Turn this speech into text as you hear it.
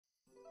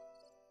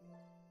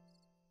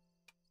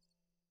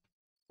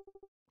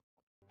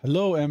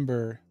Hello,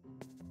 Ember.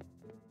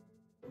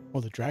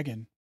 Oh, the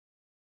dragon.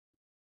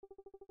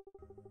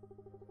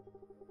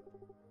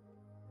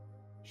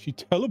 She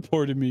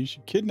teleported me.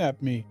 She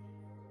kidnapped me.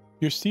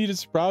 Your seed is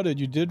sprouted.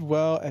 You did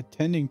well at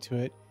tending to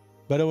it,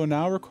 but it will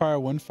now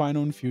require one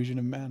final infusion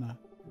of mana.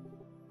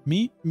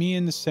 Meet me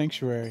in the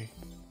sanctuary.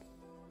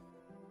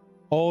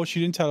 Oh,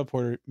 she didn't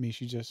teleport me.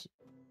 She just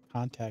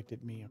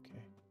contacted me.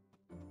 Okay.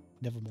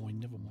 Never mind.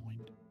 Never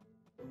mind.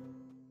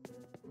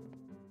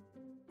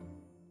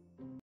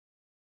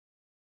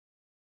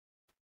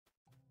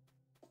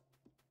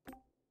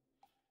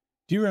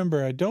 Dear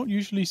Ember, I don't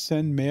usually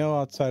send mail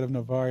outside of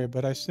Nivara,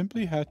 but I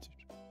simply had to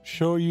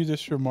show you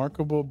this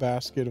remarkable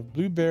basket of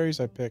blueberries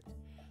I picked.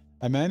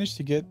 I managed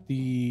to get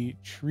the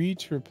tree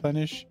to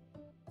replenish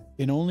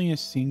in only a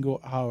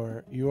single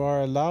hour. You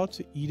are allowed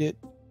to eat it.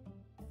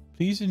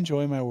 Please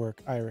enjoy my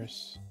work,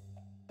 Iris.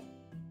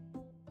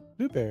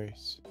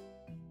 Blueberries.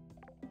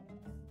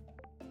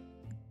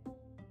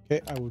 Okay,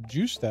 I will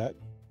juice that,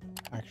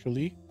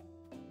 actually,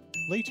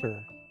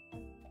 later.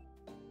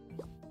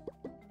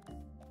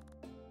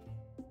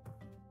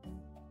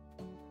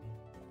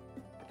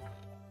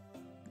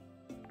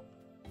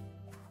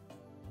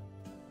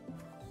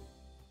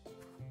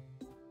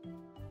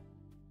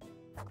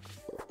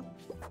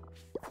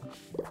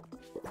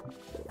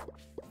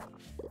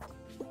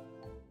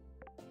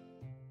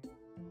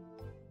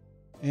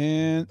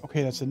 And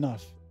okay, that's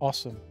enough.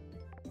 Awesome.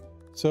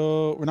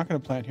 So we're not going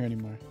to plant here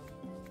anymore.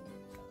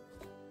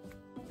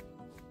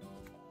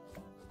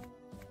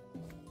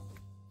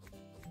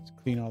 Let's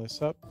clean all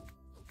this up.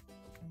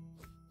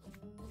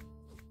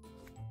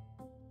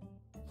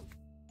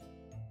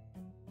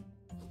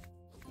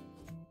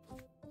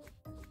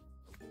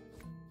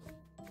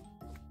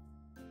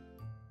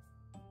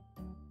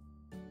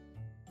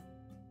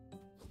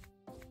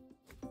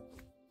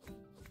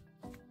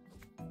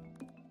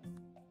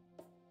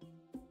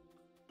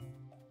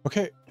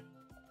 Okay,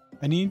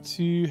 I need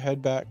to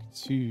head back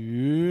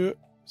to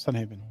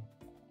Sunhaven.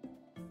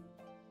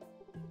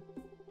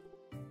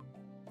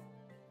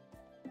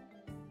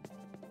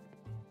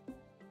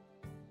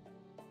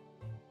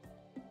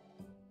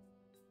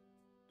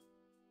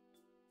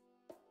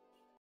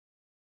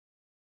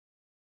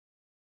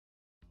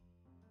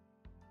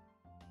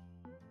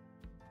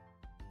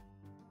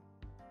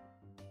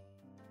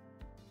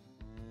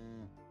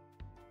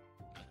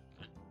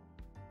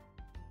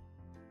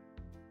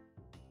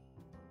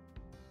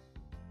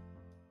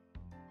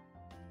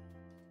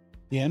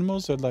 The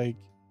animals are like,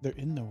 they're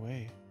in the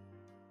way.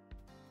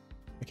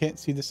 I can't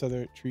see this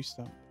other tree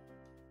stump.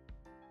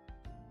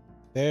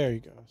 There he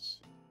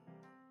goes.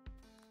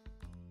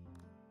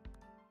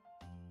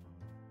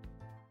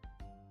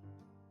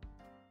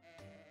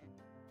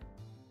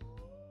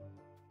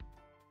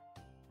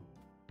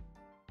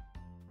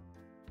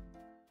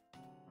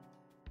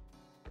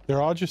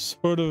 They're all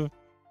just sort of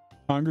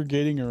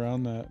congregating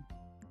around that.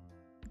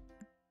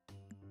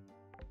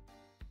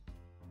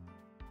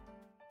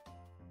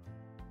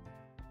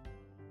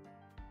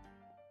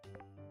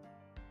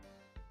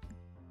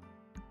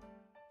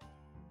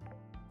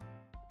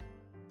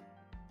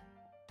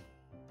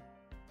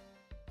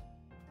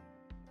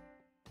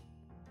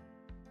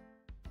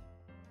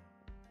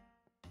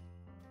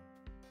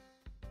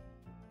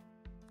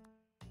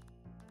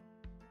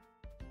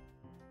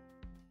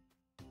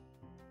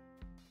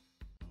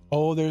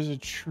 Oh, there's a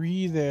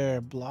tree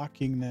there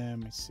blocking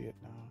them. I see it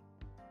now.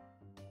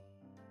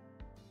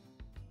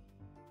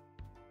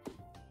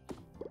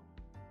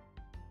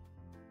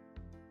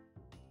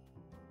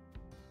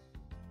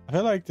 I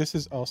feel like this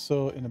is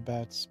also in a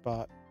bad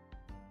spot.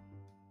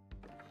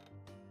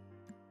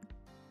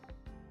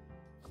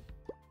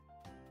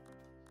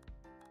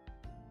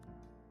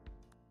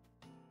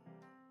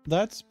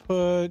 Let's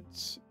put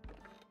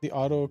the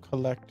auto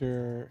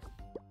collector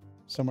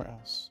somewhere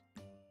else.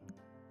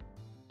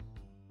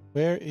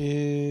 Where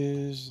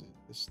is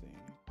this thing?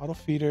 Auto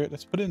feeder.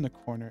 Let's put it in the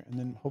corner, and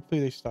then hopefully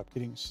they stop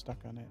getting stuck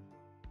on it.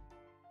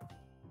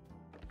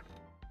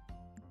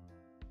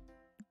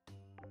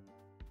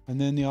 And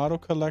then the auto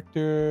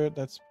collector,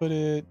 let's put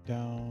it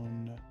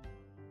down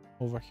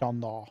over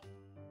here.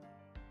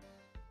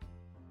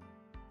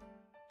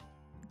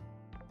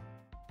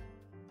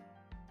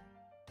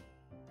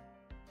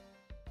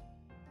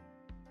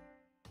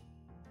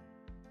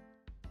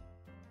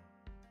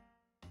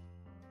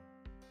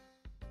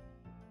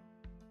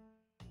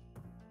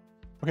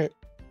 Okay,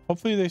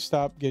 hopefully they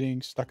stop getting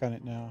stuck on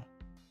it now.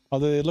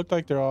 Although they look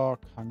like they're all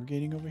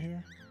congregating over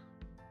here.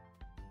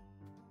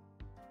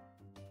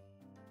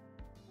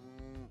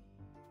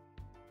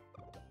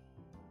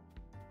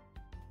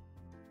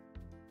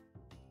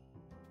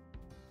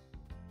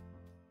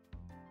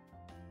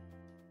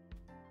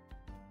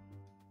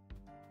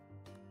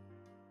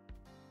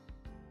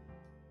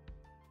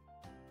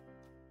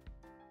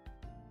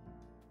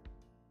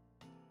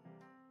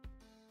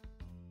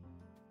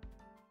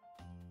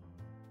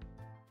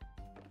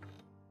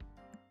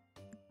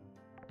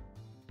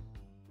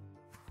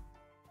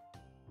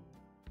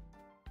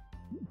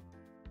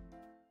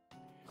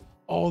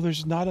 Oh,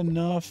 there's not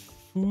enough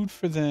food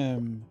for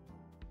them.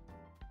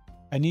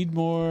 I need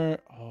more.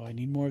 Oh, I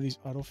need more of these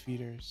auto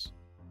feeders.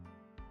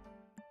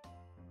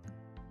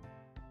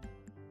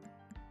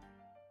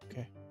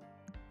 Okay.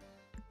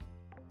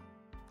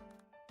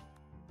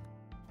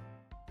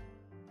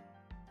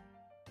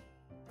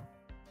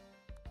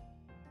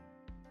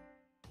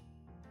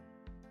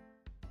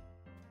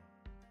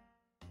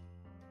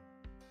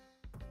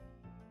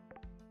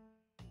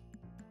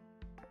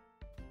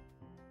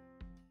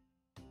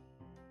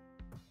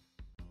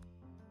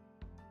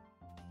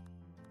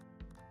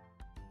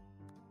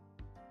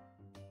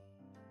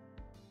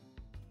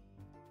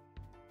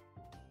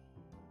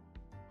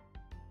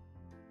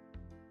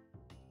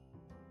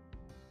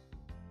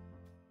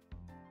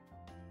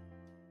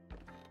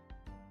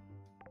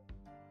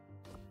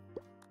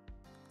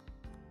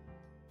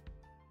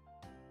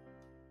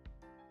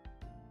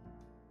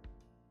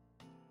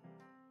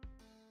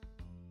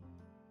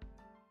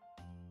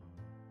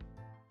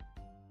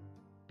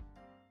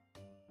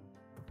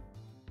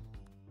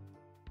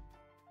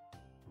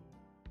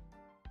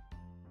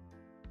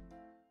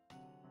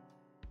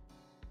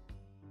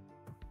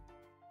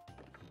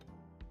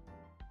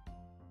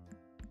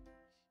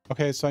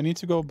 Okay, so I need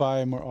to go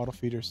buy more auto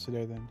feeders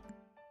today then.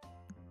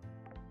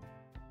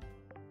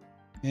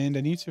 And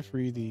I need to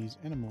free these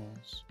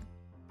animals.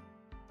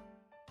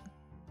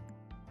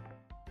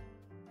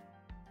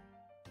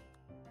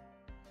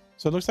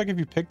 So it looks like if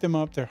you pick them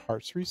up, their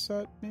hearts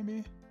reset,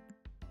 maybe?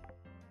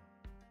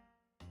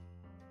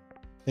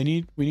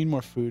 We need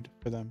more food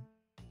for them.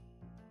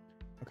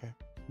 Okay,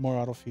 more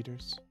auto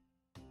feeders.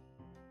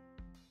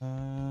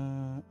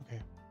 Okay.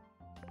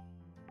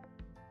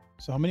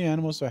 So how many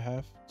animals do I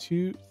have?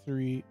 2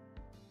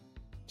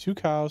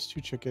 cows,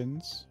 2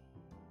 chickens.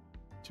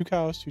 2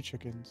 cows, 2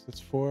 chickens. That's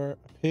 4. A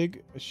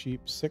pig, a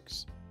sheep,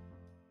 6.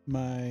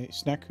 My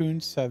snackoon,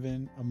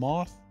 7. A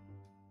moth,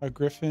 a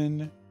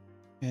griffin,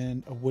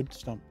 and a wood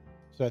stump.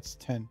 So that's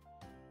 10.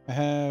 I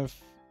have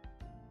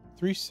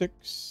 3, 6,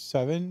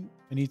 7.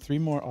 I need 3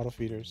 more auto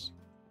feeders.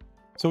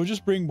 So we'll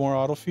just bring more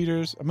auto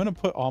feeders. I'm going to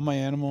put all my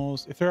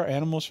animals. If there are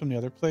animals from the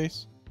other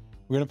place,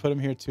 we're going to put them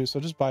here too. So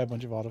I'll just buy a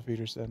bunch of auto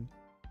feeders then.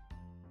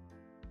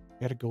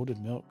 I got a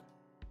golden milk.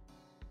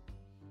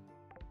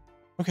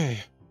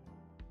 Okay.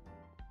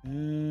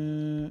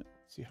 Let's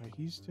see how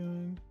he's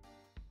doing.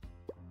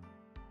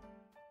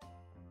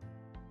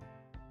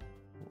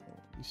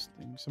 These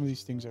things, some of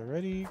these things are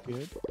ready.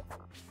 Good.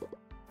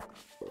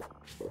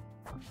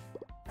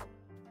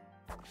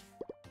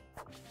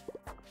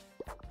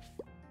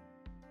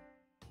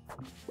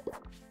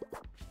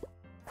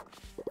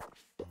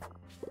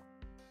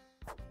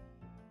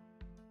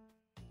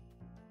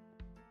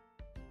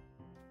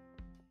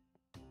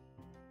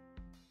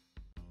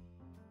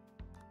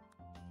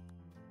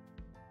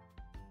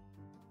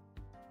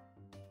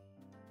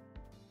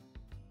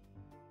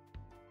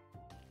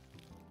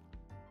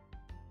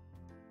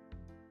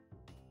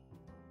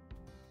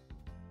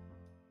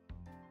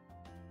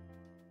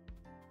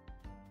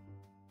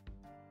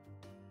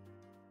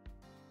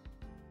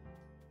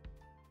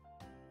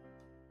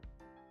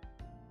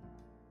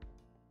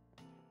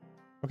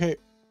 Okay.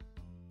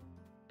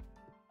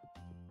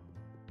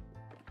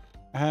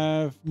 I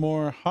have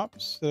more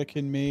hops that I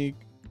can make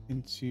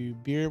into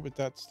beer with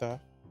that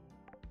stuff.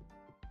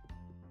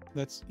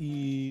 Let's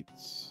eat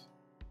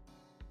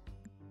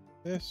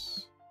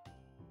this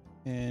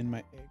and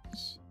my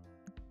eggs.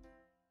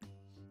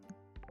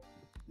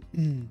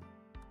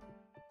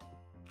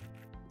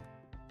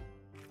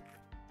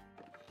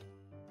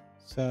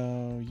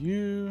 So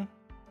you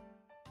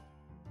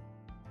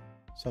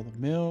sell the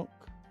milk.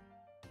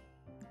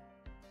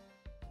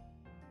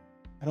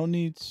 I don't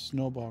need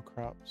snowball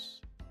crops.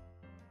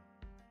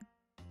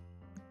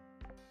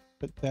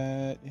 Put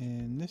that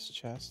in this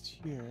chest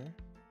here.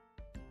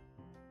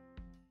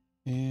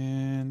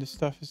 And this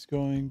stuff is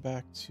going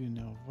back to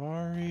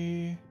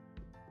Nivara.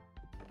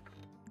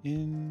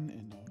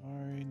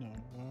 Nivara.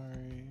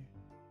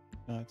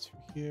 No, it's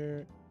for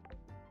here.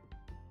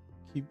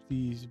 Keep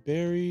these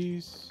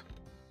berries.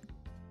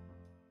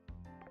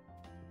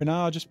 For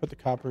now, I'll just put the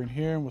copper in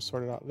here and we'll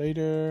sort it out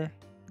later.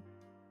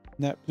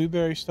 And that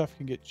blueberry stuff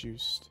can get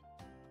juiced.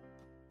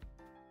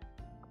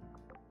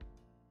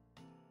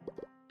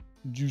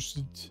 Juice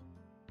it.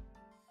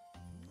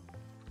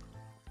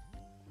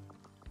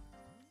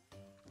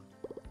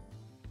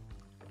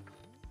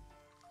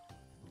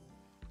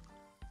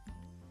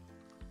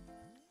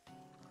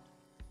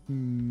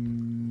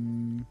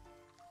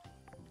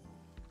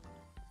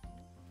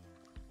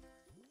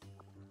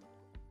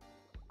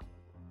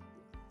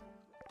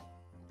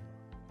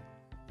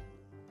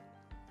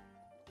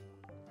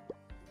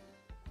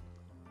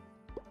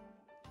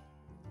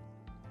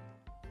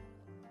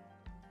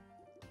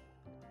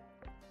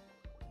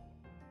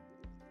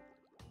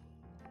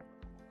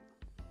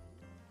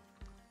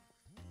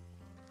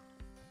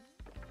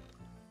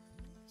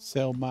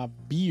 Sell my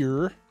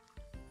beer.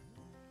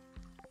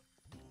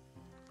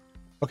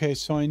 Okay,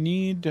 so I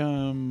need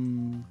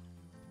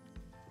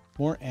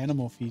more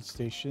animal feed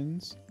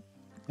stations.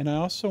 And I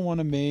also want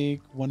to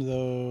make one of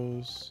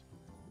those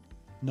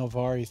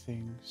Novari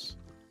things.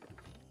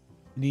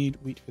 I need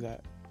wheat for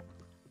that.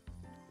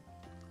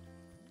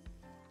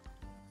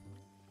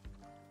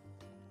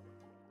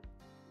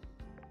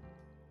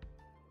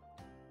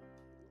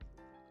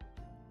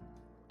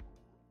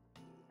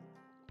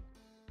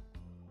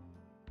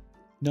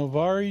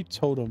 Novari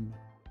Totem.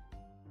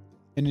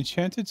 An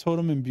enchanted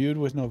totem imbued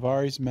with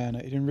Novari's mana.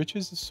 It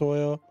enriches the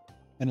soil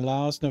and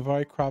allows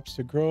Novari crops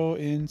to grow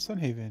in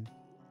Sunhaven.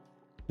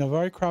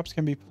 Novari crops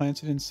can be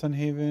planted in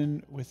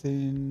Sunhaven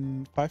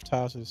within 5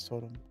 tiles of this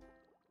totem.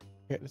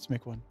 Okay, let's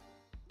make one.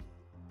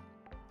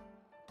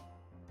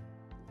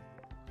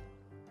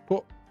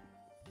 Cool.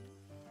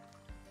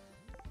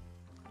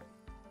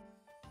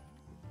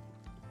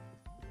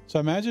 So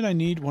I imagine I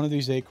need one of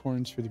these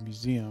acorns for the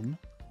museum.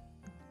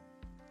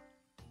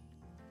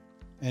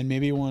 And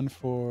maybe one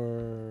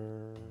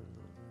for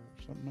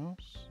something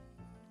else.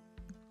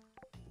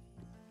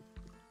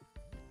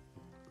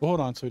 We'll hold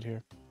on to it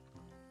here.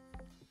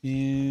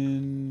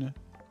 In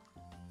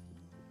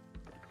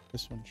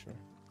this one, sure.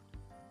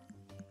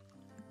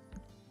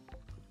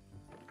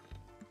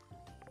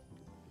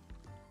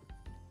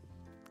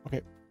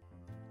 Okay.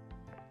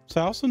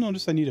 So I also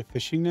noticed I need a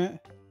fishing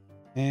net.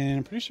 And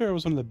I'm pretty sure it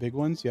was one of the big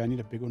ones. Yeah, I need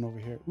a big one over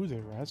here. Ooh, there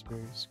are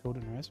raspberries.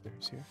 Golden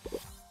raspberries here.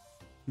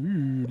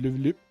 Ooh,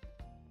 live.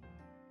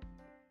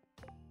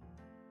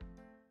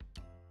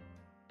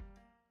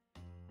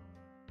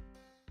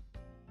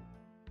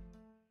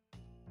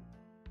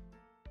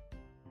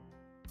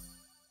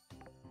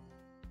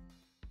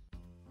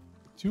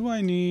 Do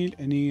I need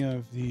any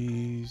of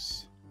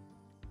these?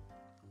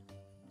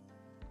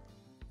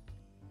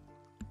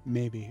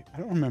 Maybe. I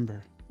don't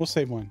remember. We'll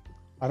save one.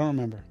 I don't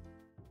remember.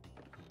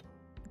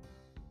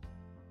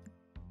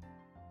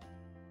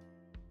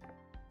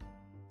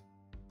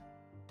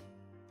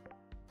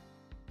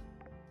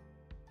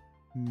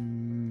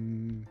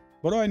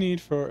 What do I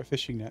need for a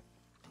fishing net?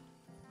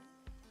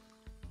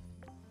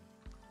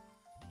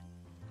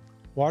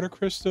 Water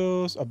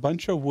crystals, a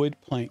bunch of wood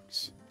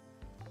planks.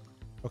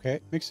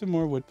 Okay, make some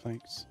more wood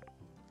planks.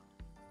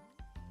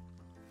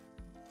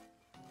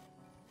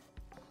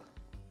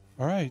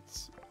 All right.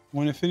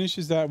 When it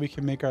finishes that, we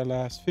can make our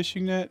last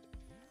fishing net.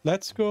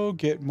 Let's go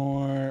get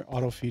more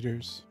auto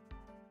feeders.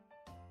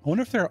 I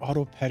wonder if there are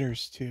auto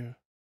petters too.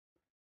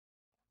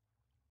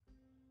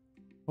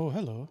 Oh,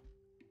 hello.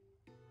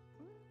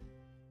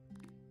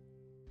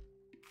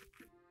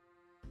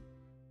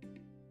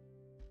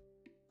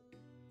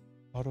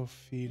 Auto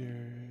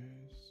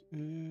feeders.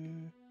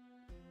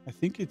 I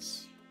think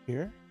it's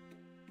here.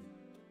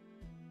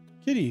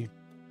 Kitty.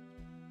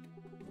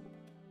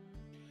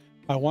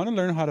 I want to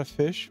learn how to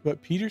fish,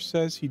 but Peter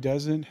says he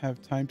doesn't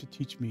have time to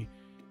teach me,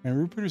 and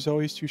Rupert is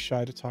always too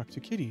shy to talk to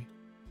Kitty.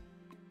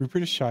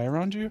 Rupert is shy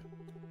around you?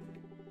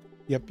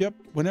 Yep.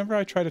 Whenever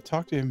I try to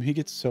talk to him, he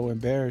gets so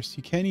embarrassed.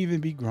 He can't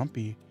even be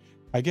grumpy.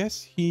 I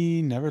guess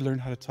he never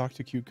learned how to talk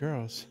to cute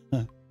girls.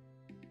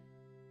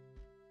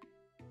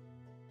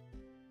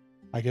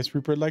 I guess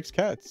Rupert likes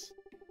cats.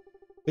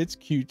 It's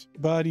cute,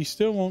 but he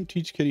still won't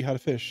teach Kitty how to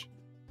fish.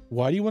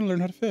 Why do you want to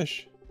learn how to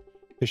fish?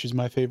 Fish is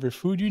my favorite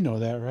food, you know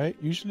that, right?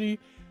 Usually,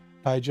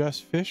 I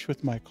just fish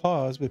with my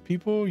claws, but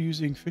people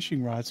using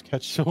fishing rods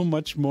catch so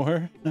much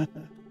more.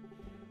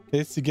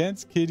 It's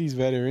against Kitty's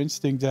better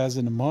instinct as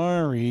an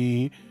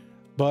Amari,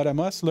 but I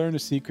must learn the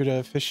secret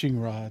of fishing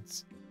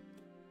rods.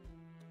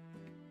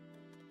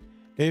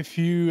 If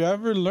you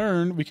ever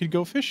learn, we could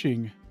go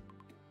fishing.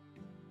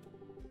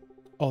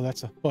 Oh,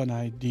 that's a fun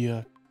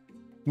idea.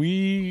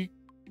 We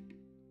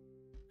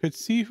could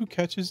see who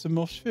catches the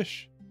most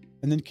fish,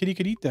 and then Kitty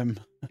could eat them.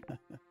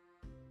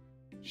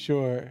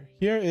 Sure.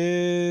 Here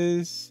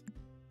is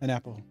an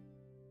apple.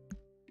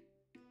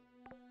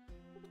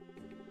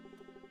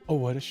 Oh,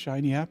 what a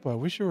shiny apple. I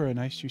wish it were a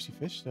nice juicy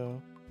fish,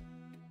 though.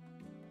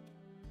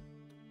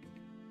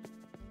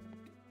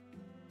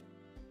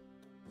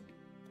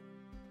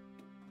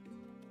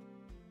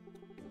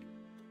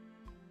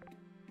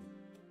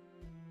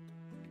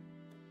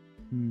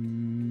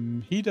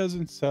 He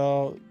doesn't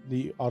sell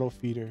the auto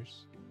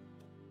feeders.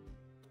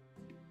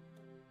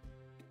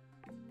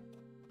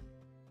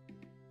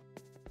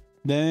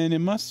 Then it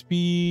must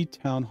be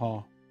Town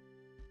Hall.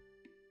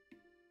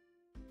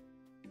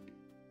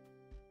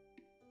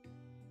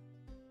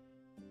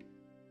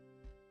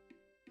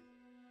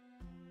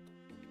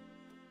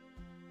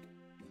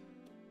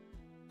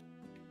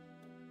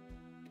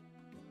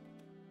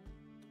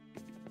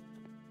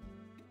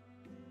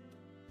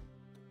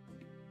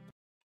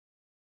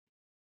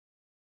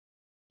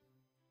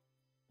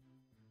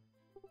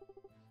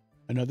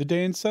 Another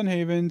day in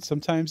Sunhaven.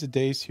 Sometimes the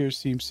days here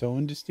seem so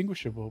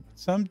indistinguishable, but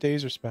some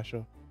days are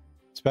special.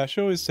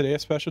 Special? Is today a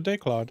special day,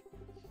 Claude?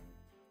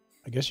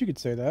 I guess you could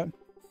say that.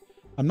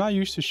 I'm not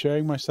used to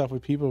sharing myself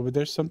with people, but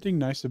there's something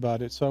nice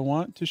about it, so I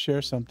want to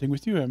share something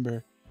with you,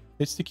 Ember.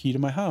 It's the key to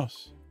my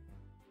house.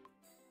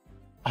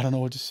 I don't know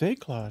what to say,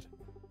 Claude.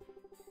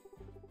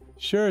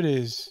 Sure it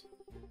is.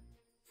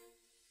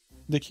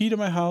 The key to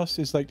my house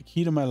is like the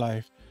key to my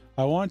life.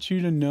 I want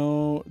you to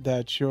know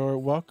that you're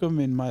welcome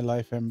in my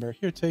life, Ember.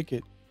 Here, take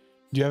it.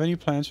 Do you have any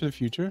plans for the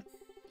future?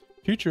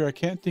 Future, I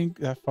can't think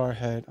that far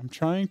ahead. I'm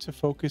trying to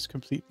focus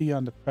completely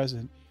on the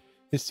present.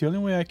 It's the only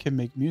way I can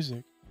make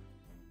music.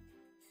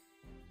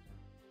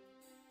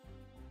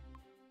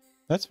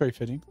 That's very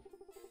fitting.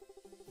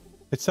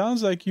 It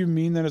sounds like you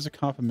mean that as a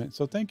compliment,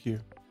 so thank you.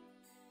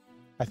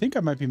 I think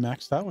I might be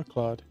maxed out with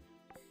Claude.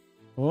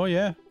 Oh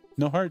yeah,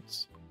 no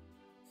hearts.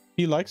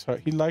 He likes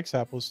heart. He likes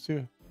apples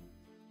too.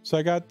 So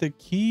I got the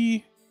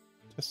key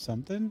to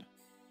something.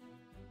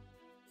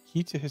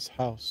 Key to his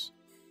house.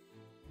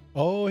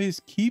 Oh, his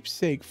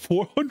keepsake.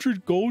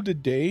 400 gold a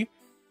day.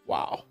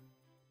 Wow.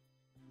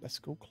 Let's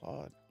go,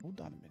 Claude. Hold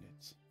on a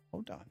minute.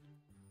 Hold on.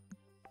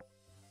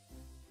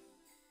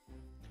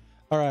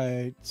 All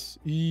right.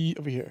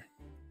 Over here.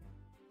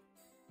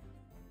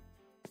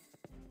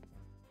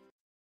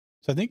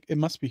 So I think it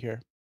must be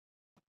here.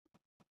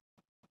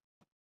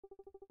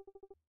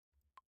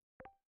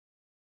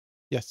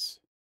 Yes.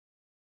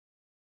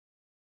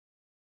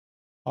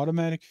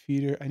 Automatic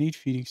feeder. I need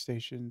feeding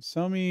stations.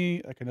 Sell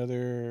me like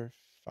another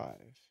 5.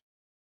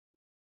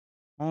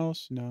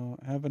 House, no.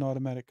 I have an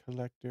automatic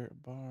collector.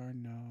 Bar,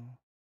 no.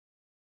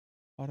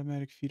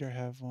 Automatic feeder, I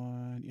have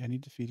one. Yeah, I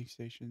need the feeding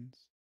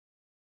stations.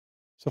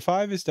 So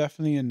 5 is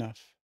definitely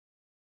enough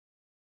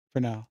for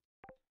now.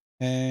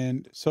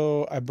 And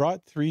so I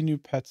brought 3 new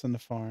pets on the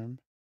farm.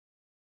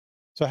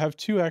 So I have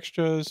 2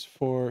 extras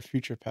for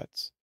future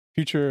pets,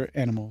 future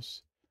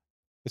animals.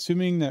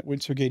 Assuming that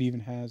Wintergate even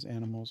has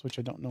animals, which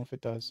I don't know if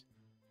it does.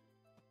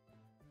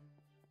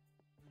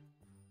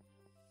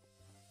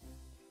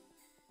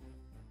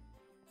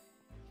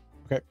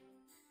 Okay,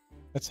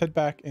 let's head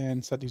back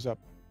and set these up.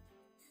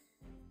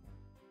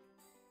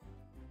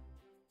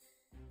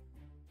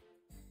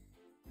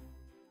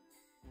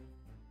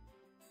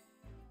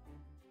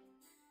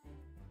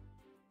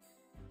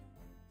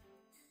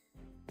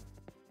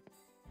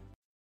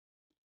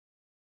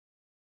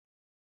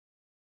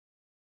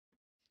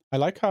 I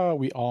like how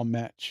we all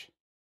match.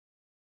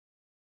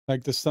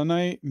 Like the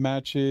Sunlight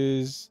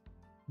matches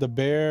the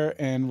bear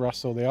and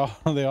Russell.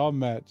 They all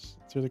match.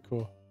 It's really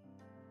cool.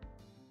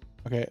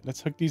 Okay, let's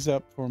hook these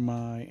up for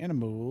my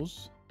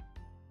animals.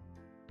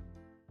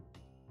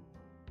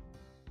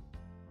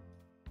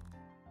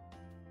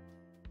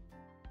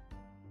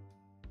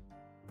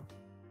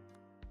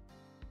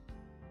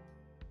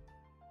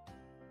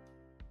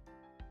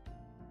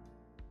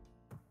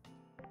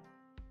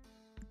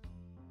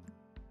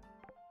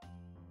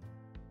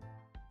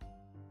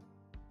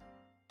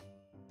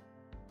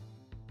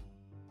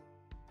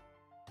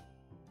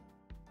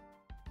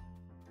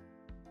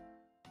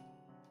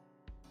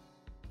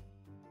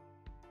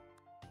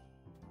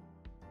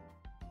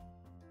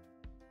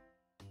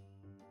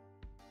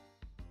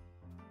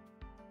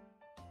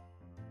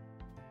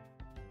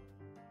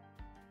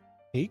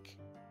 Cake.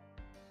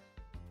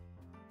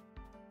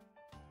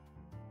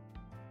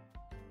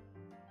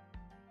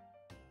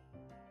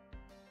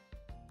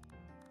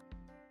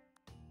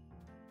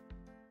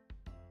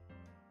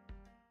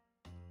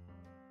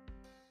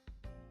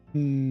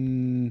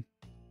 Hmm.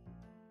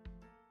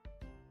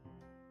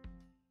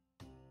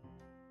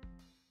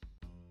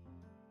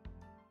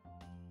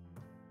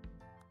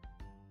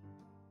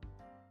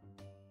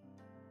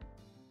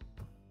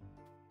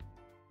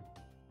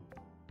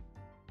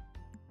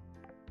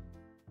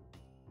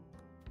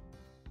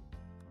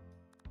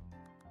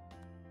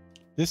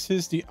 This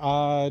is the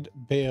odd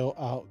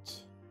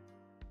bailout.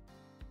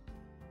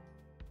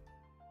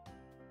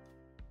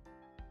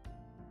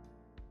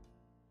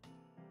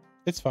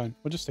 It's fine.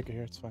 We'll just stick it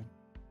here. It's fine.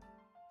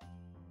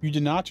 You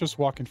did not just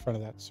walk in front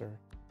of that, sir.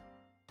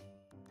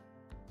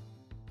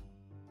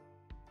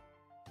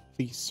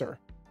 Please, sir.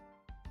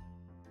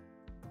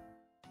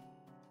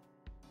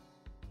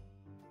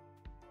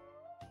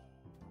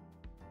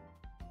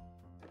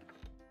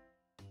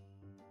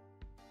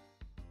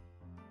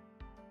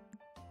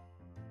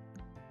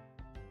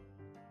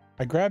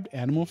 I grabbed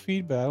animal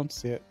feed, but I don't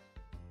see it.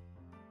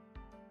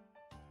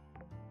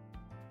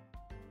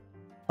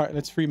 All right,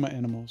 let's free my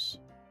animals.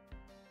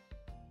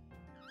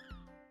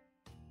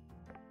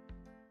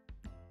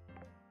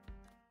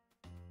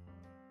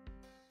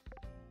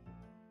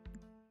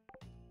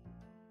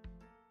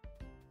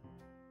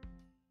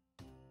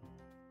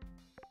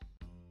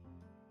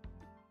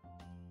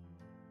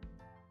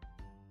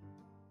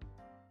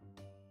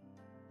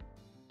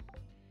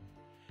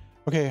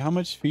 Okay, how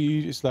much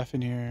feed is left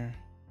in here?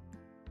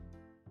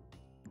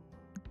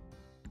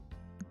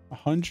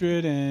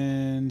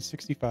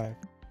 165.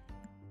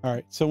 All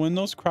right, so when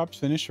those crops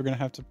finish, we're gonna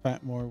have to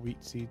plant more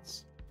wheat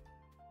seeds.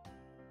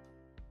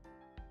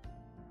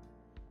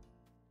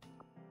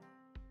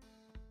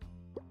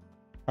 All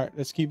right,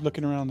 let's keep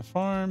looking around the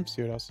farm,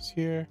 see what else is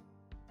here.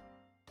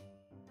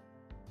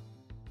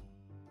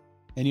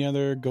 Any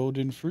other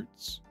golden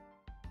fruits?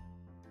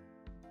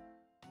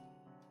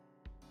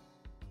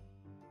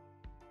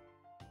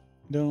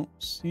 Don't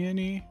see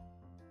any.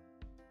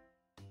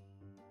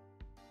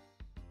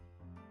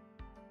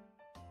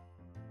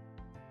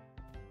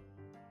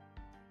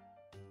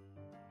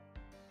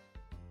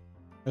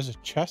 There's a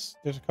chest.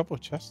 There's a couple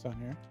of chests down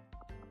here.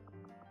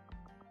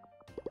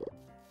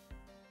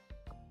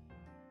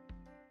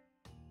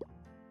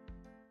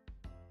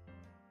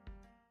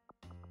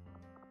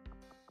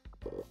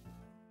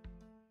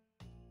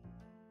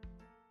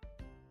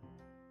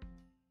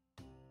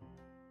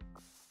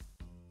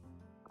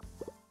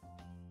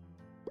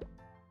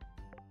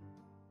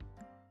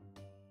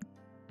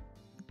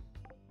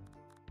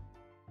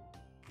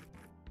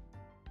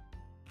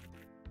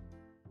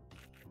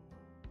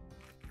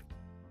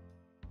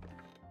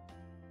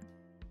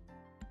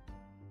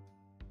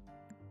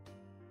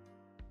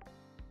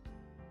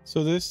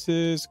 So this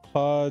is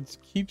Claude's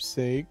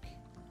keepsake.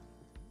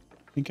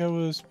 I think I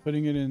was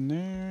putting it in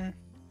there.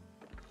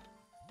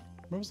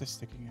 Where was I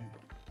sticking it?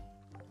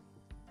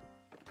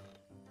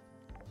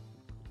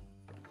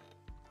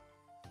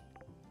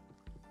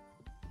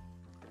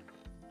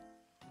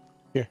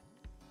 Here.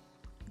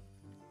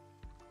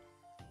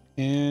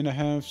 And I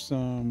have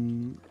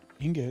some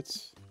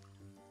ingots.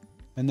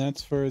 And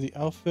that's for the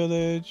elf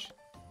village.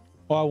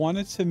 Oh, I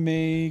wanted to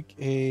make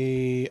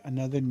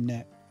another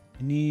net.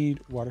 I need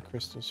water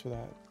crystals for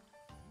that.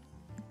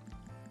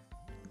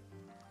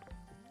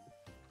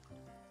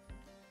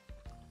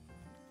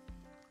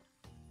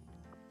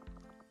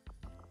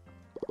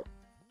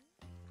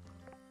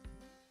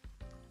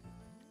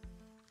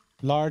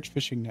 Large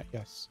fishing net,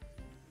 yes.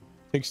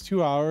 Takes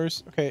 2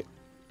 hours. Okay.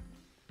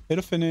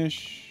 It'll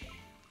finish.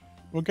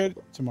 We'll get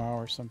it tomorrow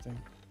or something.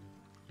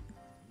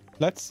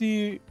 Let's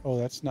see. Oh,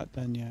 that's not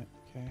done yet.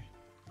 Okay.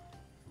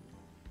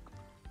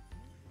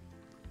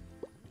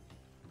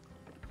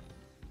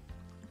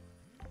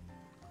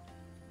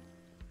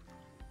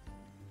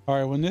 All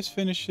right, when this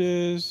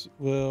finishes,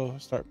 we'll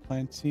start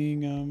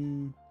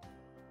planting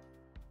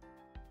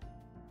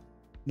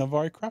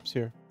Nivara crops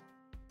here.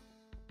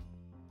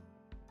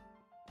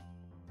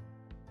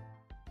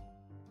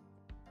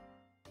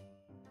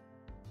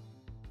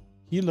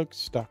 He looks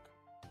stuck.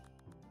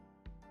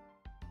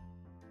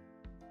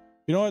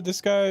 You know what?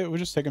 This guy, we'll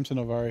just take him to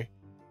Nivara.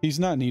 He's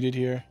not needed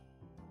here.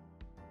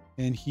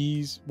 And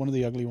he's one of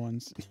the ugly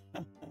ones.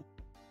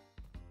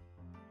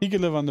 He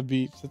could live on the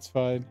beach. That's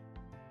fine.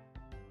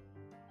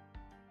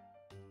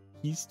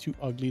 He's too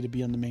ugly to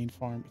be on the main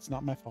farm. It's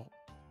not my fault.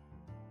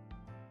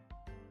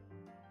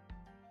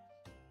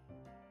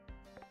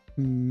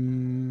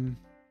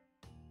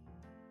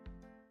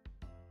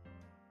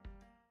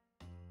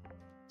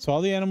 So all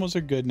the animals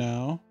are good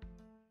now.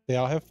 They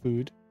all have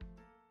food.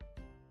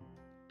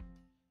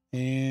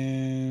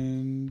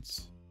 And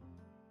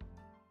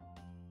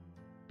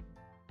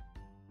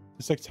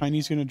it's like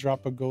Tiny's gonna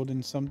drop a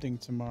golden something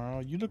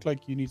tomorrow. You look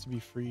like you need to be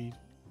freed.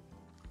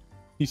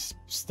 He's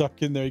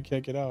stuck in there. He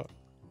can't get out.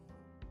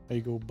 There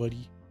you go,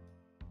 buddy.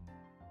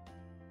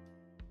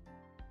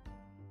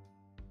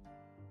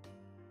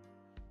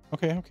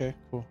 Okay, okay,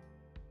 cool.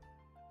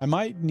 I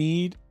might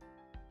need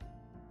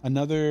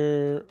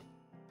another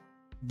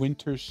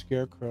winter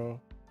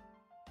scarecrow.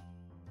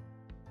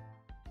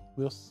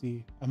 We'll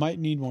see. I might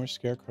need more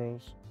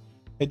scarecrows.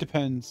 It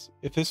depends.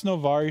 If this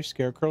Nivara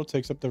scarecrow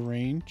takes up the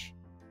range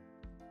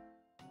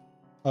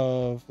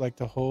of like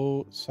the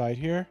whole side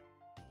here,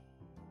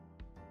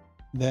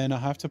 then I'll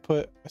have to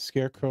put a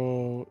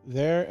scarecrow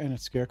there and a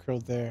scarecrow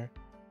there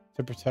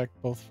to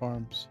protect both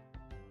farms.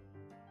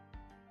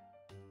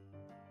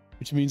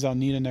 Which means I'll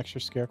need an extra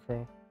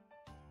scarecrow.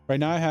 Right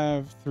now I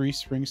have 3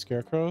 spring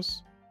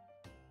scarecrows.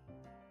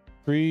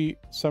 3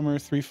 summer,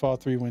 3 fall,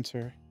 3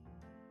 winter.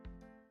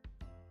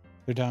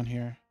 They're down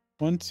here.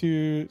 1,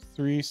 2,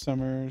 3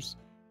 summers.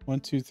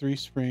 1, 2, 3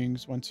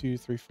 springs. 1, 2,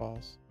 3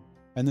 falls.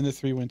 And then the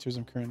 3 winters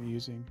I'm currently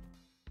using.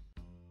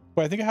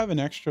 But I think I have an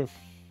extra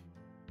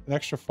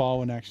fall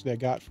one actually I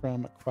got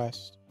from a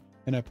quest.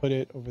 And I put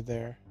it over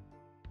there.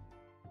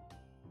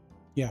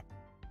 Yeah.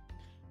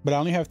 But I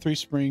only have 3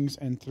 springs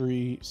and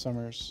 3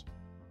 summers.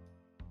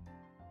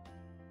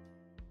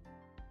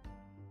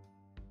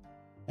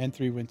 And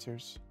 3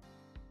 winters.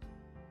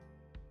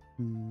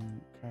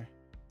 Okay.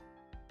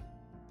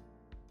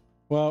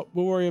 Well,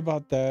 we'll worry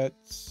about that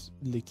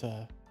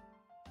later.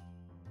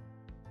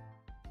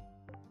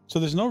 So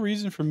there's no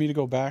reason for me to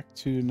go back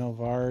to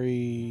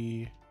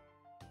Nivara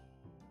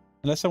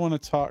unless I want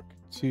to talk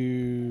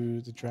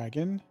to the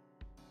dragon.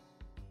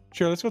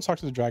 Sure, let's go talk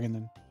to the dragon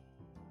then.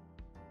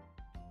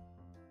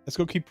 Let's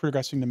go keep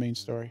progressing the main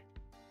story.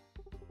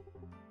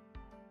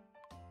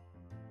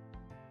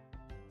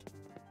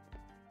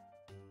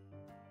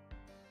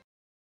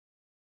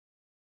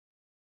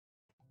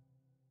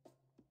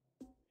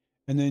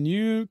 And then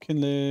you can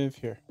live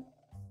here.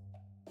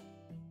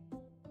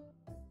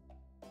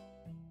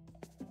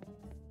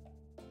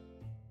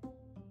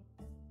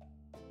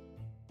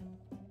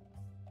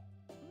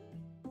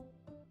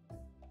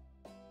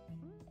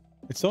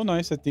 It's so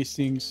nice that these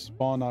things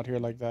spawn out here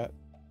like that.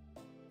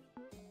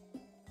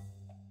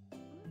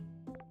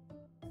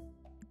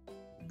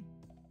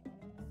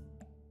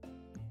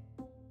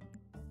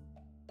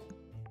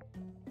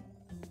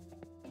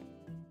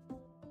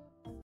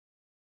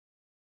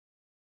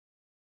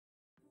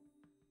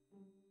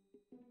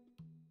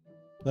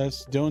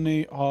 Let's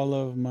donate all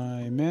of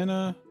my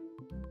mana,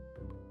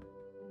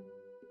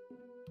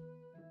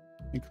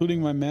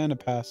 including my mana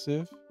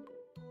passive.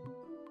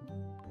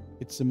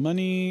 Get some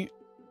money.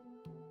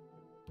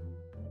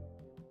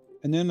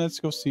 And then let's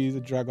go see the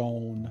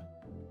dragon.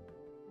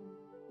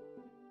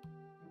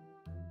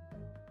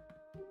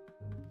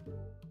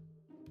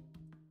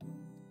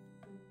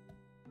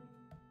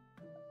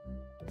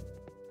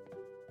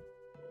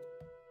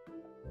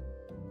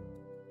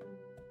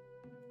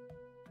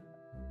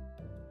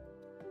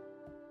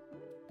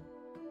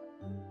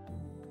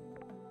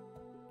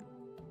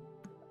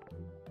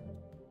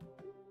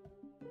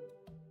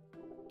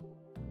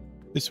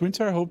 This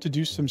winter, I hope to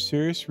do some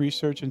serious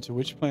research into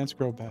which plants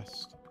grow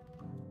best.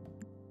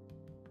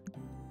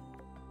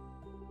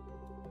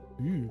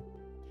 Ooh.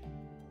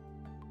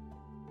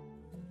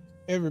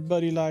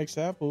 Everybody likes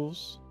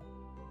apples.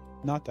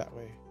 Not that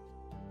way.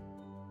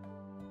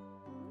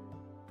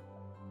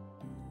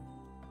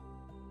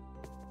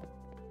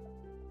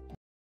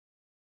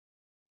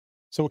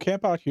 So we'll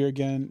camp out here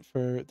again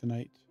for the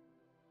night.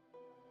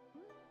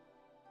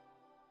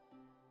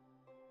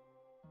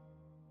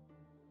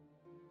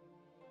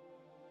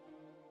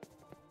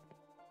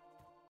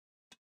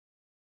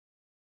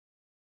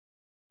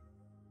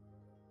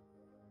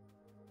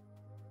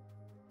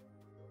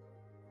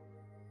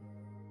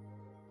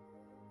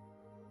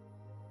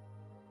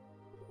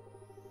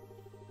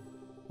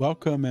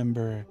 Welcome,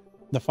 Ember.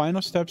 The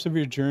final steps of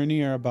your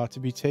journey are about to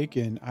be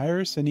taken.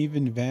 Iris and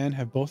even Van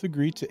have both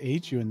agreed to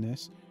aid you in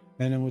this,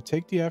 and it will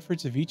take the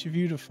efforts of each of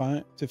you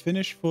to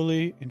finish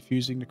fully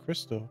infusing the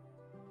crystal.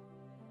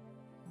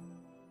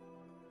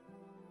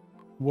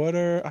 What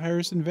are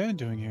Iris and Van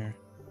doing here?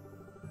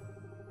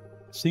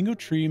 A single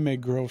tree may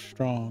grow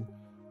strong,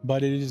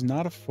 but it is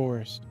not a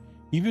forest.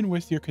 Even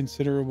with your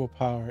considerable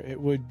power, it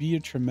would be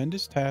a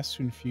tremendous task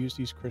to infuse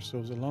these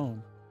crystals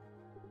alone.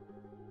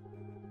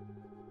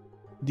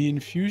 The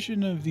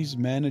infusion of these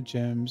mana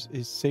gems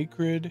is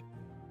sacred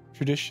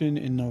tradition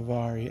in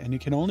Nivara, and it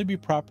can only be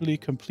properly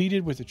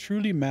completed with a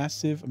truly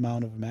massive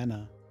amount of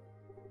mana.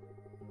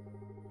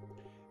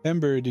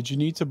 Ember, did you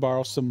need to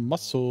borrow some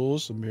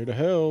muscles? I'm here to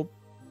help.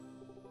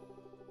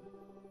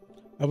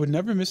 I would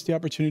never miss the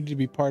opportunity to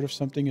be part of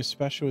something as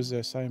special as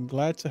this. I am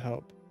glad to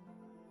help.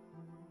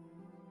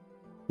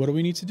 What do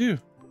we need to do?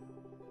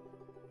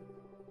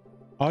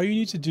 All you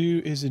need to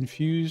do is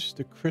infuse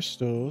the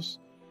crystals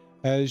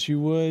as you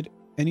would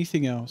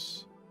anything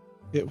else.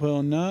 It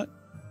will not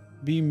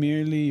be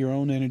merely your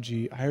own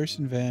energy. Iris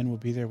and Van will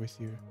be there with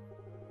you.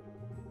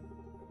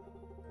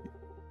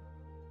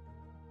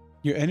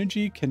 Your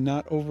energy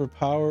cannot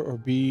overpower or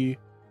be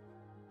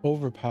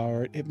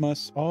overpowered. It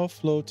must all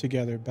flow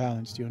together,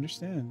 balanced. Do you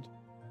understand?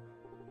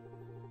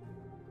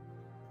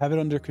 Have it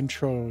under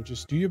control.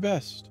 Just do your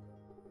best.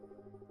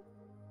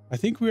 I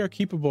think we are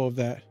capable of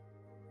that.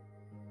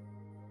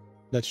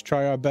 Let's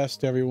try our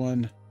best,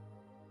 everyone.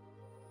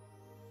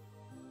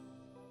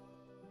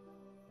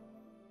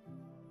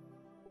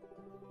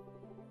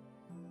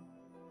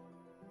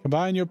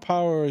 Combine your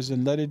powers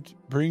and let it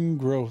bring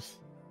growth.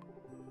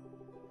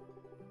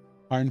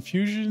 Our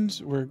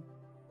infusions were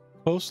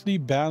closely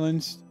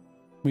balanced.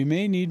 We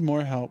may need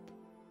more help.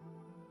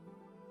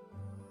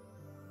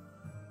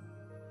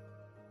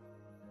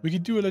 We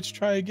can do it. Let's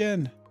try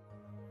again.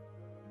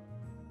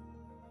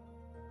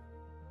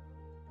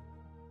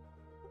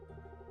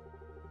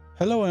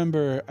 Hello,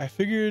 Ember. I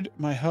figured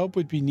my help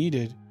would be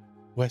needed.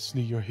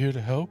 Wesley, you're here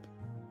to help?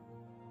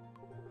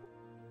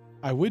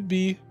 I would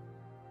be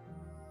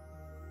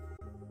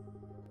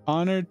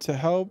honored to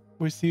help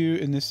with you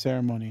in this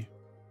ceremony.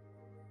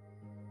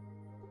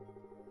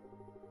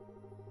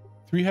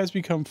 3 has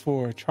become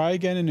 4. Try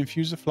again and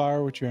infuse the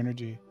flower with your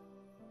energy.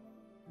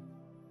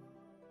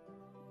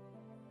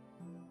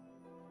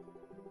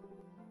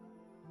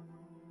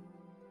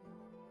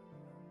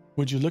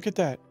 Would you look at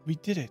that? We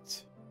did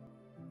it.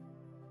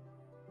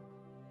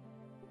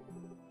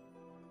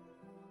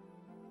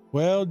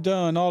 Well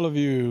done, all of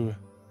you.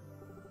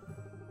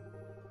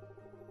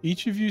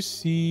 Each of you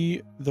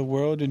see the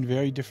world in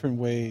very different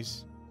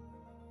ways,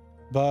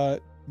 but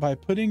by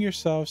putting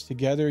yourselves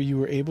together, you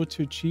were able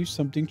to achieve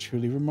something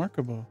truly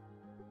remarkable.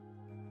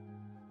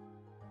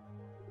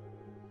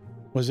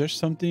 Was there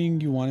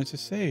something you wanted to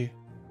say?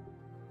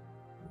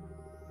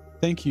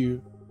 Thank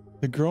you.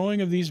 The growing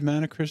of these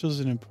mana crystals is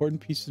an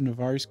important piece of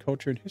Nivara's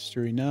culture and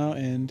history now,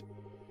 and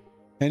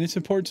it's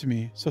important to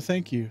me, so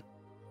thank you.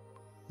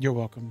 You're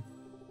welcome.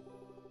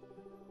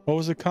 What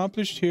was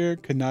accomplished here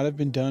could not have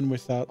been done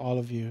without all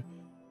of you.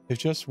 If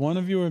just one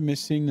of you were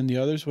missing, then the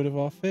others would have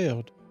all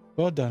failed.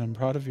 Well done, I'm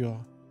proud of you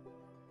all.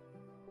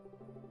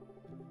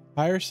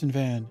 Iris and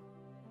Van,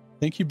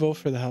 thank you both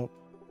for the help.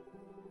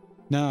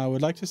 Now, I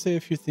would like to say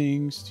a few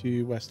things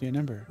to Wesley and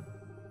Ember.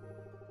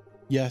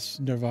 Yes,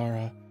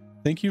 Nivara,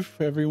 thank you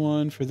for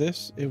everyone for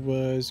this. It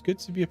was good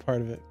to be a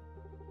part of it.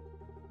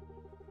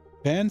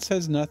 Van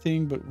says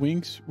nothing but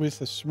winks with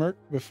a smirk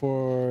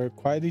before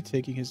quietly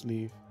taking his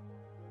leave.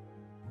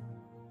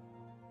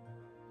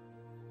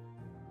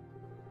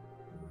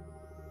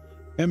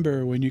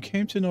 Ember, when you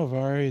came to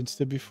Nivara and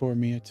stood before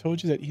me, I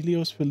told you that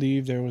Helios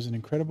believed there was an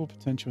incredible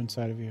potential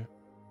inside of you.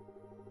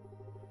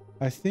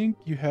 I think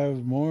you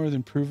have more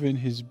than proven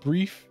his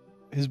belief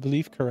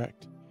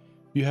correct.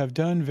 You have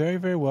done very,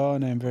 very well,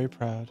 and I am very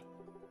proud.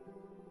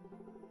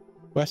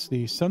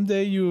 Wesley,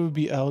 someday you will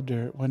be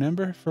elder. When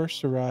Ember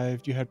first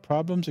arrived, you had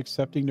problems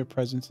accepting their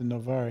presence in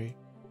Nivara.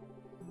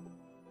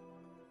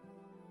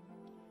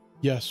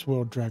 Yes,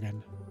 World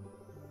Dragon.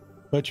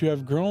 But you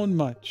have grown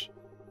much.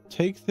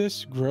 Take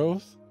this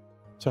growth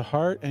to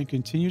heart and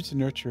continue to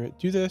nurture it.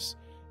 Do this,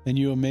 and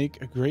you will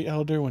make a great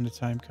elder when the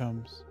time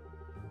comes.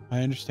 I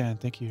understand.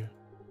 Thank you.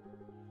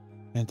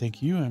 And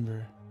thank you,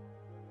 Ember.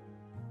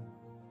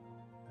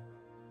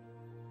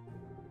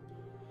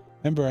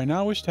 Ember, I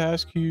now wish to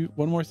ask you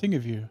one more thing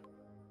of you.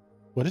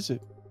 What is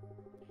it?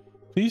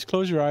 Please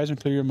close your eyes and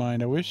clear your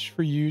mind. I wish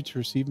for you to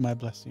receive my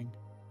blessing.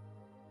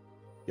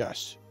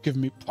 Yes, give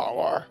me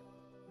power.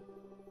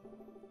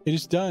 It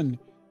is done.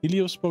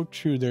 Helios spoke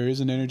true. There is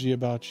an energy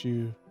about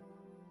you.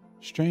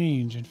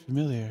 Strange and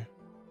familiar.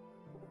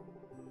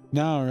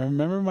 Now,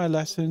 remember my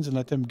lessons and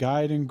let them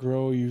guide and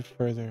grow you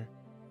further.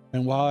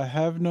 And while I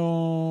have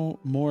no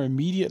more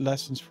immediate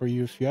lessons for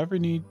you, if you ever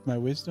need my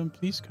wisdom,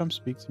 please come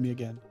speak to me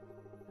again.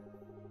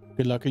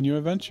 Good luck in your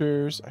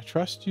adventures. I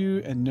trust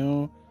you and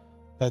know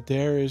that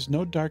there is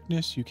no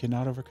darkness you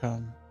cannot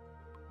overcome.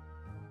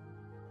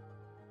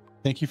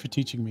 Thank you for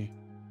teaching me.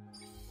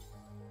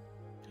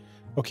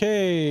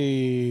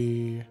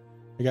 Okay.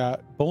 I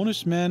got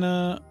bonus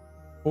mana,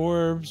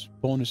 orbs,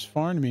 bonus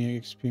farming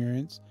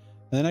experience.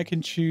 And then I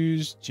can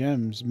choose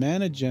gems.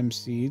 Mana gem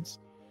seeds.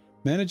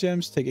 Mana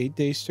gems take 8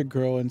 days to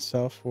grow and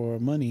sell for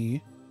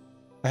money.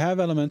 I have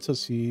elemental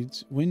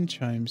seeds, wind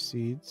chime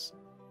seeds,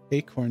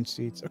 acorn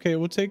seeds. Okay,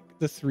 we'll take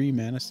the 3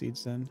 mana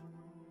seeds then.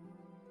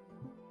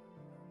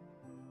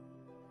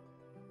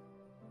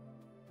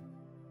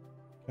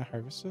 Can I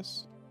harvest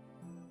this?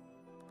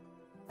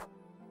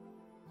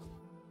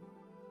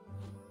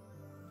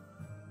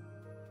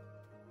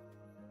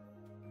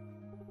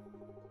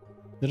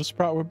 Little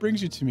Sprout, what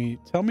brings you to me?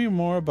 Tell me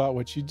more about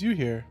what you do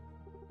here.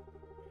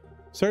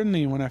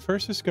 Certainly, when I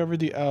first discovered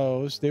the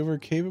elves, they were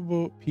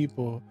capable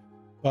people,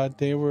 but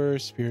they were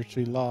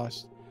spiritually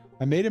lost.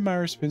 I made it my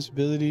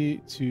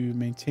responsibility to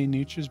maintain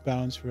nature's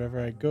balance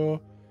wherever I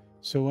go,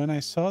 so when I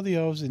saw the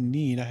elves in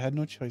need, I had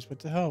no choice but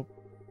to help.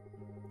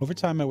 Over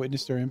time, I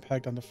witnessed their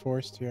impact on the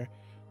forest here.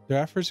 Their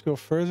efforts go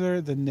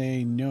further than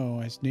they know,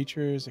 as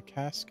nature is a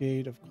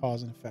cascade of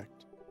cause and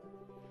effect.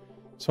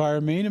 So I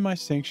remain in my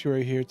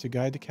sanctuary here to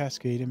guide the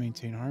cascade and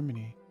maintain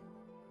harmony.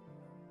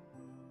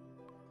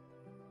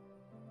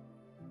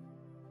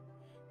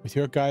 With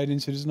your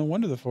guidance, it is no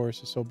wonder the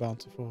forest is so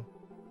bountiful.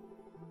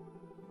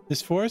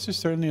 This forest is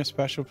certainly a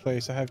special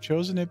place. I have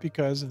chosen it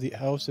because of the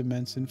elves'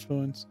 immense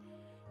influence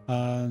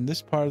on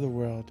this part of the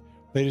world.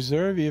 They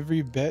deserve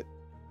every bit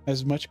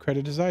as much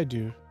credit as I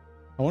do.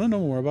 I want to know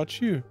more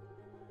about you.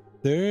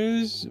 There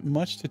is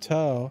much to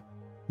tell,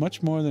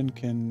 much more than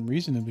can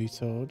reasonably be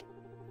told.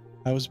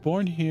 I was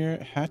born here,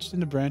 hatched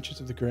in the branches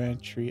of the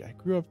grand tree. I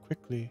grew up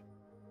quickly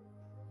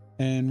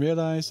and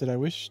realized that I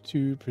wish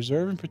to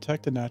preserve and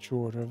protect the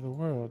natural order of the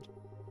world.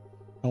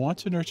 I want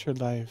to nurture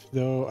life,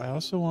 though I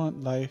also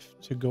want life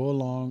to go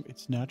along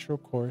its natural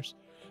course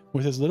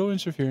with as little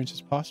interference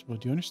as possible.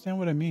 Do you understand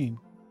what I mean?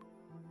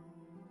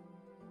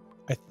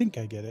 I think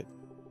I get it.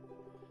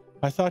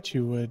 I thought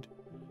you would.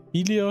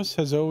 Helios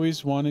has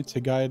always wanted to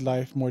guide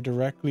life more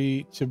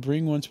directly, to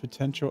bring one's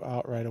potential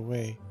out right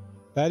away.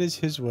 That is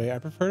his way. I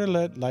prefer to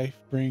let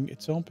life bring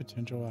its own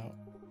potential out.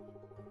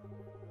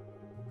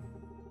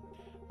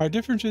 Our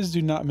differences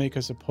do not make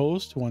us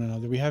opposed to one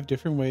another. We have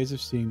different ways of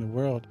seeing the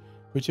world,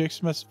 which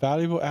makes us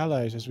valuable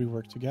allies as we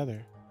work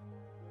together.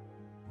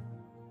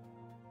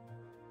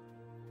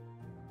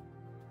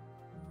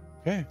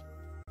 Okay.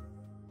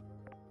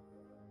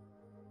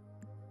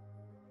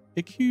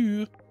 Thank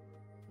you.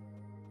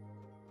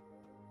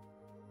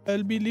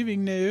 I'll be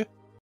leaving now.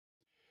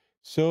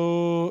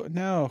 So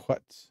now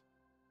what?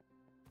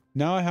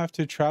 Now I have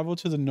to travel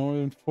to the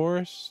northern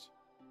forest.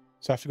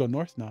 So I have to go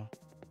north now.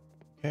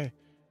 Okay.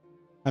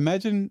 I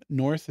imagine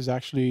north is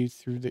actually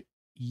through the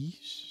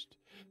east.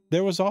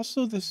 There was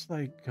also this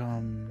like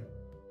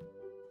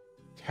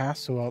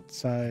castle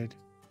outside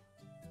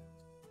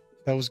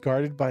that was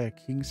guarded by a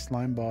king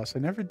slime boss. I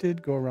never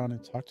did go around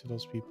and talk to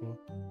those people.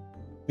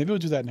 Maybe we'll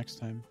do that next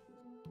time.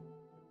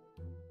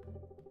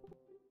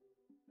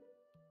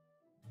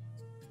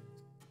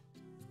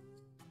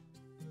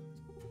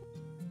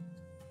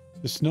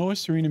 The snow is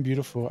serene and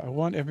beautiful. I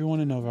want everyone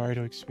in Nivara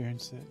to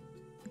experience it.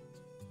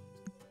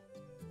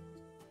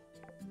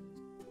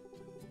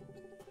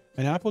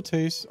 An apple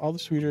tastes all the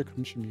sweeter it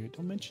comes from you.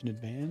 Don't mention it,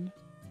 Van.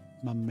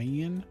 My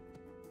man.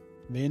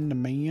 Van the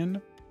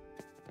man.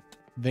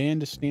 Van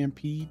the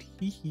Stampede.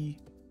 Hee hee.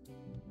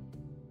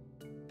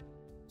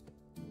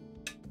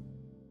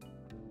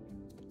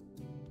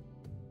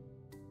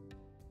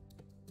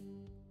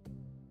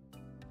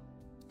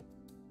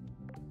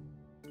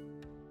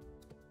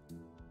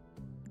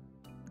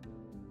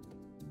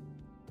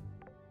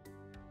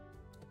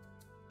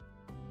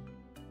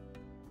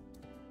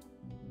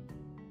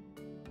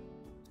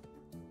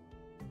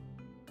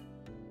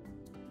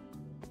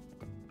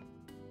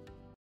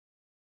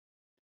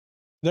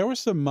 There were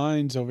some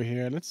mines over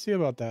here. Let's see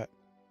about that.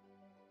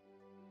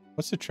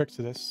 What's the trick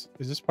to this?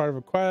 Is this part of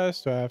a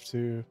quest? Do I have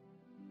to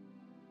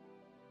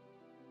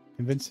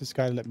convince this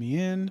guy to let me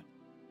in?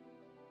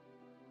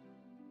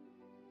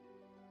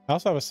 I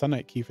also have a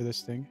sunlight key for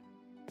this thing.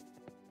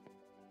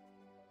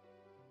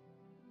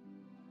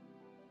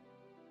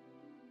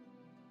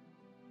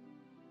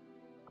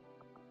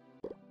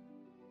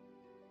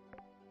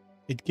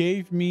 It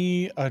gave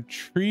me a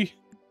tree.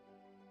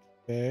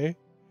 Okay.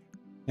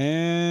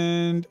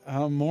 And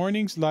a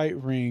morning's light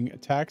ring.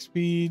 Attack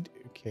speed.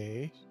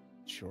 Okay.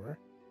 Sure.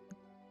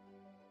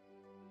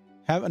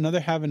 Have another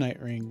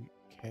Havanite ring.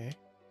 Okay.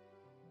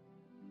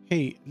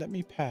 Hey, let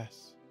me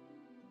pass.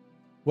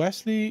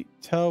 Wesley,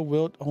 tell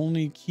Wilt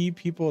only key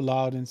people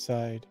allowed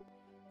inside.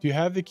 Do you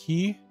have the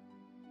key?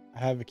 I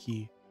have a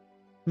key.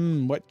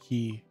 What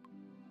key?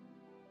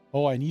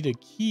 Oh, I need a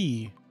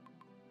key.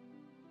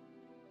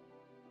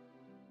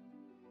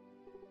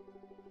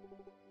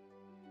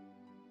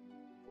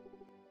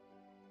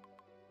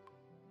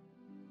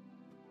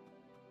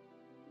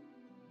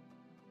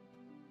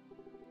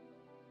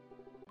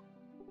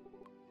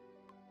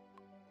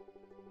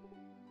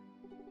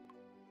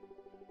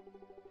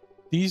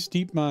 These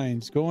deep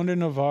mines go under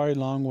Nivara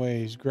long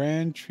ways.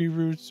 Grand tree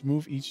roots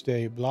move each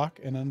day, block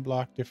and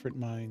unblock different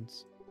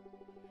mines.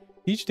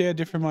 Each day a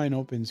different mine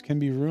opens. Can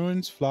be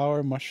ruins,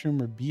 flower,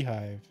 mushroom, or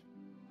beehive.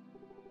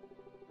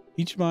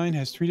 Each mine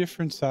has 3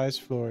 different size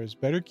floors.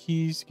 Better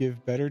keys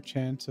give better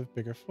chance of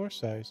bigger floor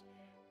size,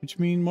 which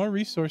mean more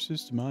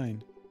resources to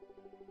mine.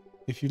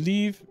 If you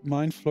leave,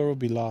 mine floor will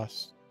be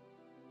lost.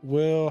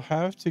 We'll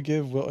have to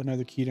give Wilt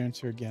another key to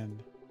enter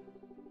again.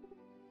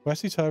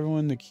 Wesley, tell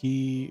everyone the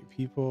key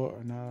people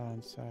are not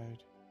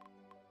outside.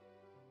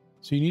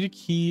 So you need a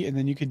key and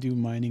then you can do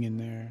mining in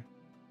there.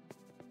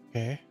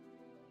 Okay.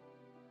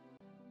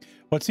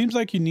 Well, it seems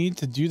like you need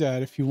to do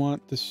that if you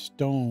want the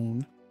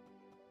stone.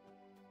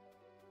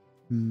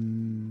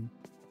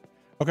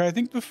 Okay, I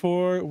think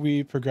before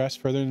we progress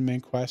further in the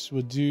main quest,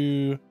 we'll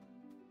do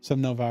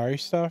some Nivara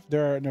stuff.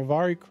 There are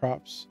Nivara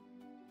crops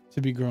to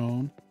be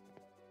grown.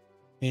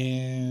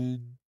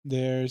 And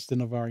there's the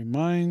Nivara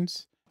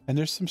mines. And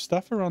there's some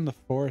stuff around the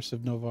forest of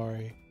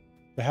Nivara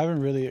that I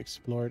haven't really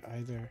explored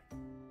either.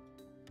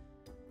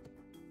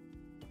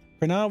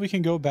 For now, we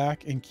can go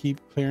back and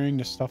keep clearing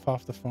the stuff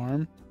off the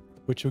farm,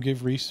 which will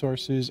give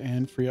resources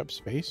and free up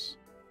space.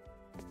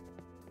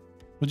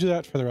 We'll do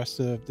that for the rest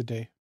of the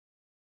day.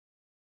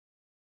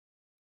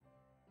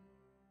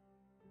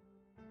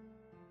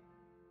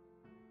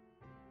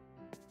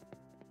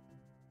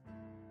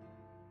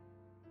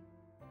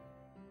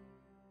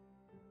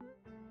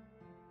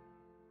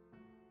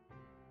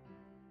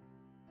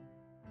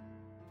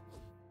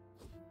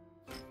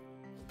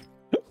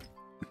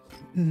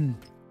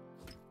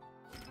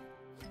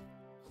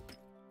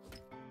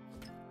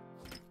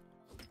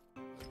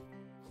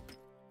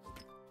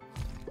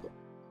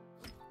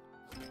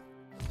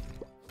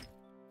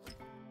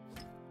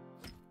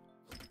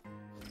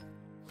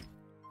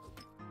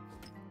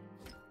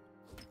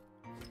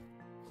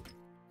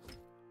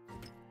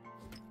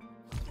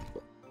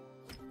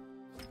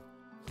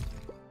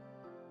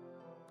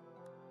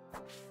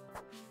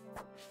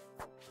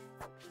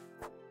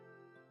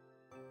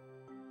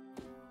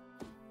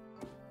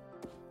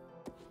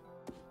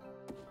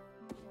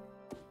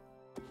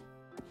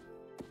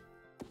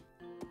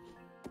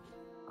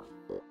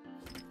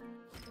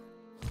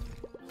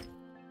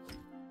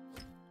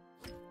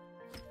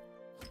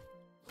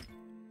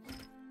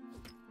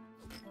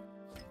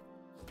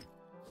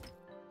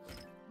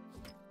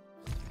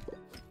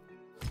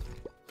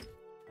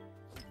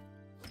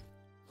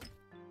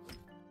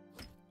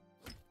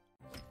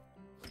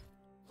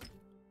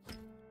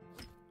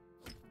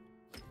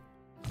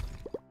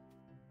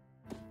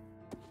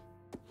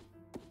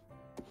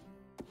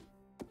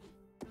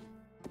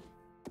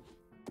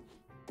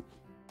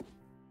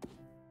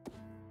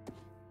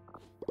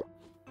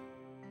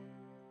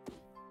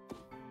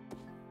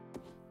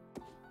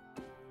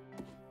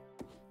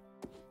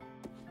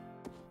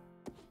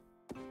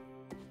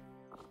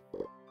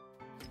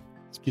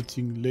 It's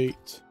getting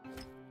late.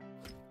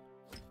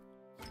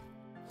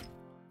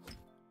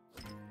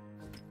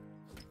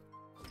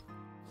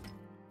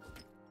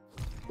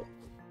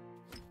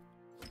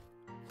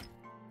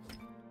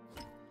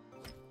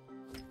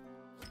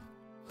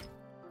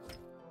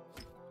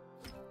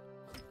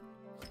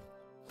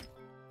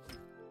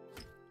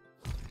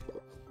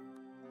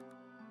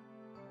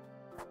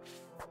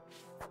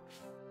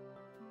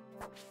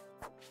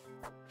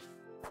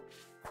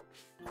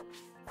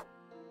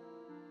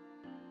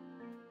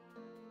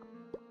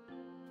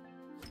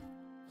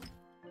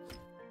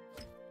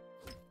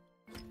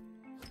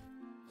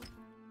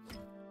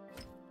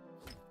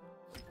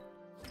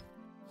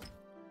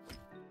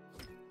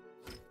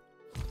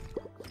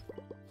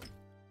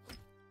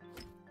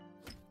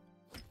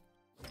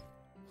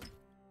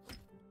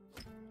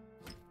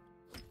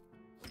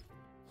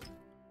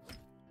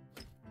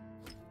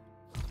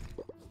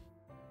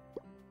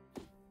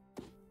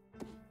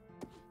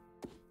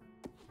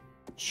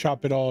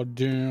 Chop it all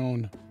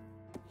down.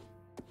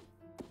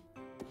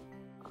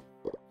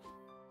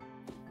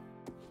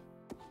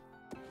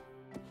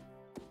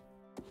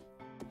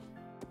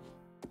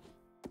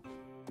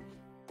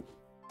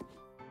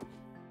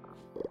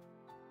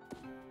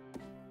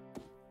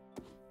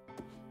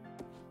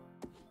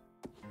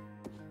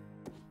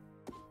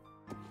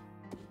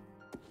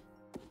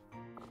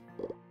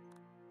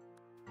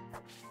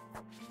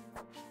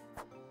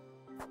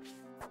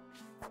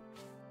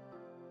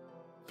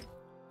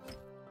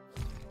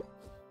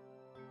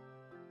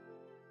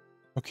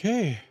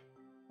 Okay,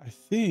 I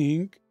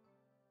think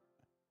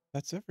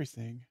that's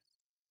everything.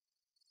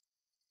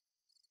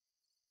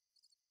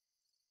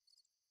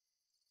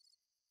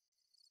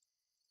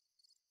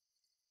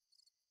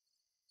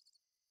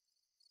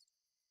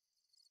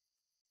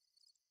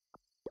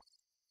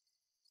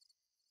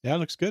 Yeah, it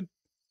looks good.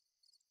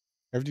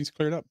 Everything's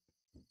cleared up.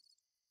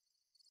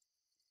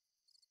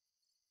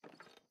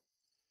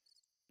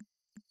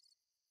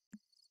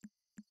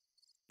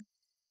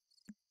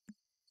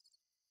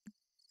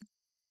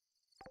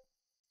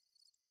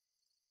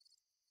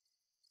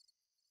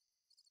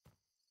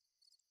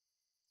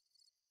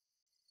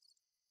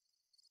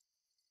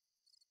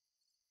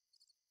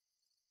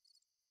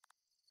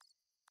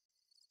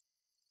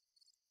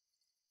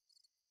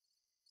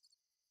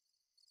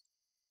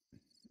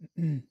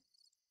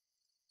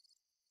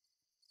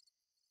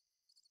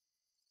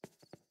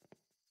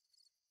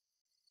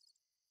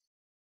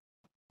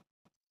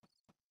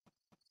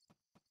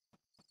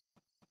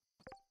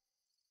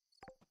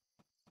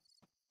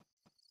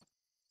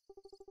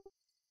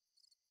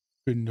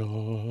 Good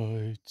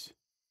night.